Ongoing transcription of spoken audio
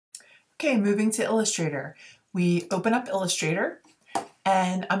Okay, moving to Illustrator. We open up Illustrator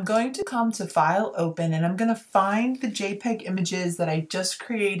and I'm going to come to File, Open, and I'm going to find the JPEG images that I just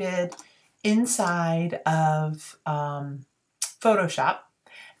created inside of Photoshop,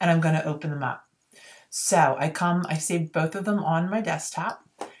 and I'm going to open them up. So I saved both of them on my desktop,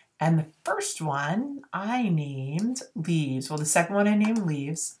 and the first one I named Leaves. Well, the second one I named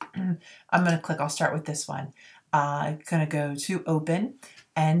Leaves. I'm going to click, I'll start with this one. I'm going to go to Open,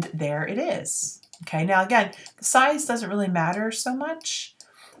 and there it is. Okay, now again, the size doesn't really matter so much.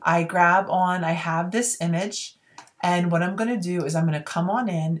 I have this image, and what I'm going to do is I'm going to come on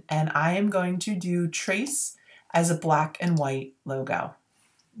in and I am going to do Trace as a black and white logo.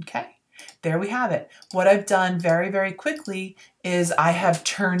 Okay, there we have it. What I've done very, very quickly is I have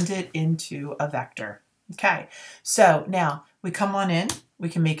turned it into a vector. Okay, so now we come on in, we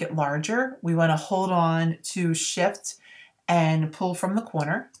can make it larger. We want to hold on to Shift and pull from the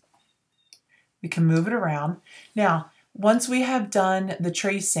corner. We can move it around. Now, once we have done the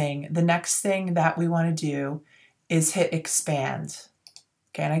tracing, the next thing that we want to do is hit expand.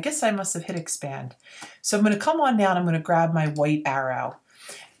 Okay, and I guess I must have hit expand. So I'm going to come on down, I'm going to grab my white arrow.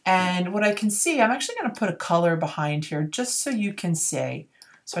 And what I can see, I'm actually going to put a color behind here just so you can see.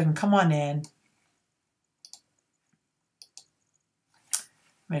 So I can come on in.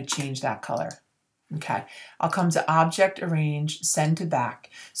 I'm going to change that color. Okay, I'll come to Object, Arrange, Send to Back.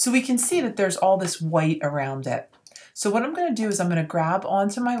 So we can see that there's all this white around it. So what I'm going to do is I'm going to grab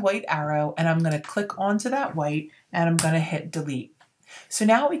onto my white arrow and I'm going to click onto that white and I'm going to hit Delete. So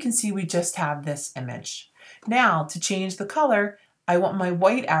now we can see we just have this image. Now to change the color, I want my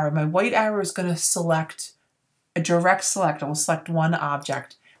white arrow. My white arrow is going to select a direct select. I will select one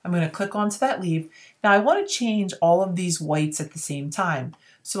object. I'm going to click onto that leaf. Now I want to change all of these whites at the same time.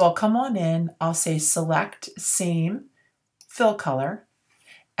 So I'll come on in, I'll say select same fill color,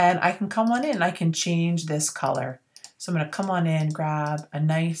 and I can come on in, I can change this color. So I'm going to come on in, grab a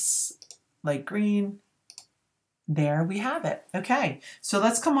nice light green. There we have it. Okay, so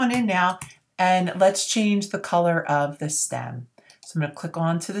let's come on in now and let's change the color of the stem. So I'm going to click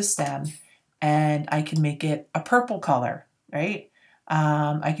onto the stem and I can make it a purple color, right?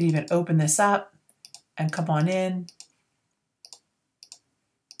 I can even open this up and come on in.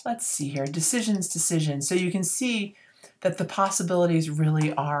 Let's see here, decisions. So you can see that the possibilities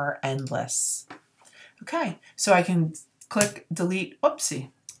really are endless. Okay, so I can click delete, whoopsie.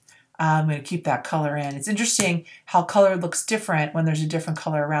 I'm going to keep that color in. It's interesting how color looks different when there's a different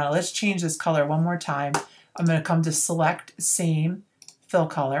color around it. Let's change this color one more time. I'm going to come to select same fill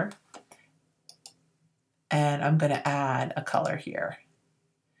color, and I'm going to add a color here.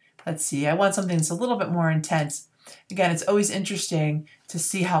 Let's see, I want something that's a little bit more intense. Again, it's always interesting to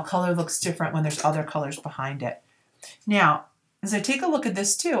see how color looks different when there's other colors behind it. Now, as I take a look at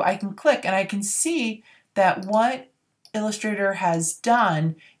this too, I can click and I can see that what Illustrator has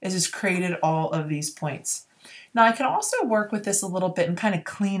done is it's created all of these points. Now I can also work with this a little bit and kind of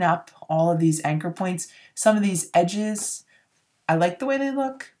clean up all of these anchor points. Some of these edges, I like the way they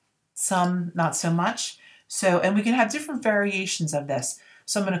look, some not so much. So, and we can have different variations of this.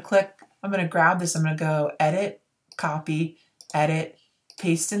 So I'm going to click, I'm going to grab this, I'm going to go Edit, Copy, Edit,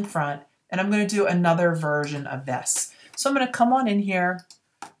 Paste in front, and I'm going to do another version of this. So I'm going to come on in here,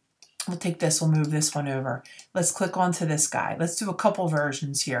 we'll take this, we'll move this one over. Let's click onto this guy. Let's do a couple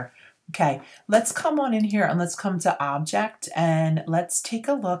versions here. Okay, let's come on in here and let's come to Object and let's take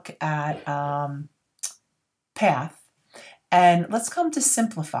a look at Path, and let's come to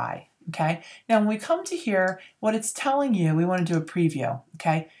Simplify. Okay, now when we come to here, what it's telling you, we want to do a preview.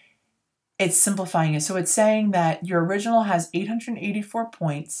 Okay, it's simplifying it. So it's saying that your original has 884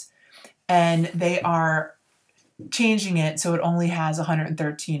 points and they are changing it so it only has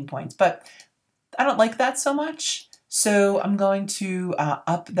 113 points. But I don't like that so much. So I'm going to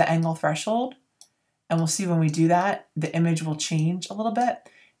up the angle threshold, and we'll see when we do that, the image will change a little bit.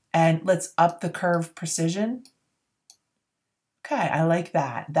 And let's up the curve precision. Okay, I like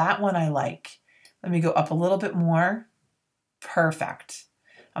that. That one I like. Let me go up a little bit more. Perfect.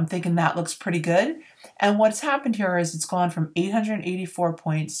 I'm thinking that looks pretty good. And what's happened here is it's gone from 884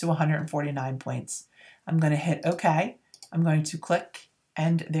 points to 149 points. I'm going to hit OK. I'm going to click,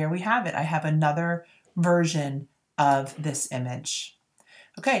 and there we have it. I have another version of this image.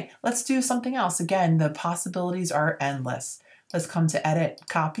 Okay, let's do something else. Again, the possibilities are endless. Let's come to Edit,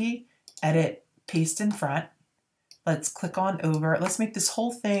 Copy, Edit, Paste in front. Let's click on over. Let's make this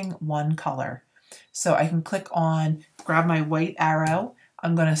whole thing one color. So I can click on, grab my white arrow.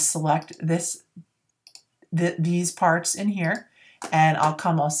 I'm going to select these parts in here, and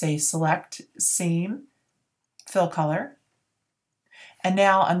I'll say select same fill color. And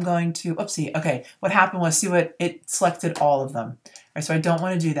now I'm going to, oopsie, okay, what happened was, see what, it selected all of them. All right, so I don't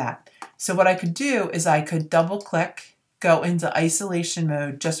want to do that. So what I could do is I could double click, go into isolation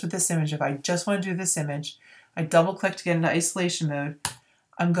mode just with this image. If I just want to do this image, I double click to get into isolation mode.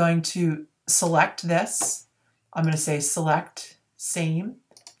 I'm going to select this. I'm going to say select, same,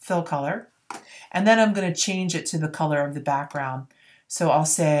 fill color. And then I'm going to change it to the color of the background. So I'll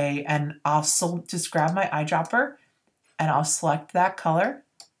say, and I'll just grab my eyedropper and I'll select that color.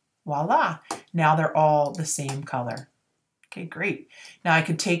 Voila. Now they're all the same color. Okay, great. Now I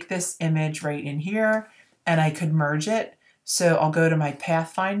could take this image right in here and I could merge it. So I'll go to my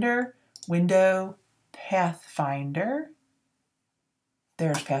Pathfinder, Window, Pathfinder.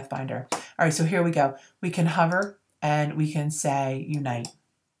 There's Pathfinder. All right, so here we go. We can hover and we can say Unite.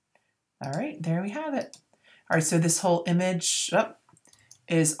 All right, there we have it. All right, so this whole image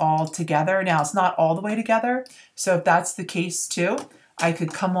is all together. Now it's not all the way together. So if that's the case too, I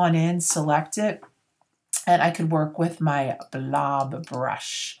could come on in, select it, and I could work with my blob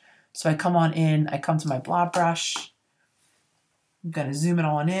brush. So I come on in, I come to my blob brush. I'm gonna zoom it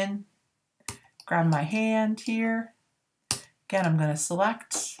on in, grab my hand here. Again, I'm gonna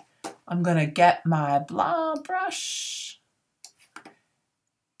select, I'm gonna get my blob brush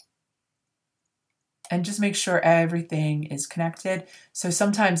and just make sure everything is connected. So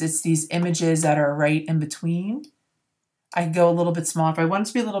sometimes it's these images that are right in between. I can go a little bit smaller. If I want it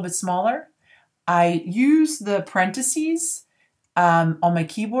to be a little bit smaller, I use the parentheses on my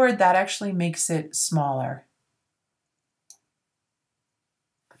keyboard. That actually makes it smaller.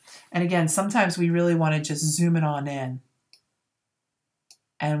 And again, sometimes we really want to just zoom it on in.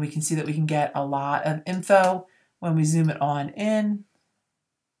 And we can see that we can get a lot of info when we zoom it on in.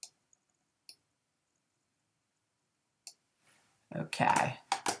 Okay.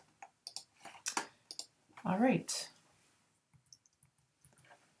 All right.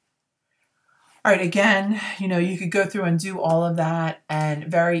 All right, again, you could go through and do all of that and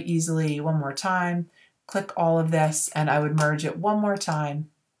very easily one more time, click all of this and I would merge it one more time,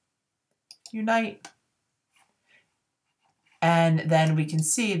 Unite. And then we can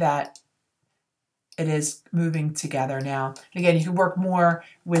see that it is moving together now. Again, you can work more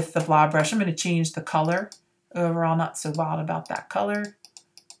with the blob brush. I'm going to change the color overall, not so wild about that color.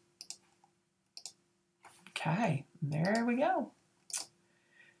 Okay, there we go.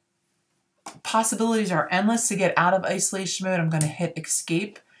 Possibilities are endless. To get out of isolation mode, I'm going to hit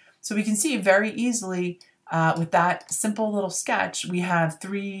escape. So we can see very easily with that simple little sketch, we have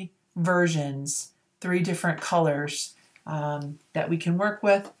 3 versions, 3 different colors that we can work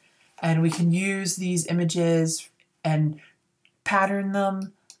with, and we can use these images and pattern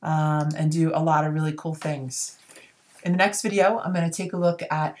them and do a lot of really cool things. In the next video, I'm going to take a look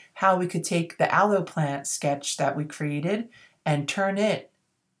at how we could take the aloe plant sketch that we created and turn it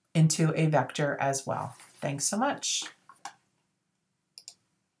into a vector as well. Thanks so much.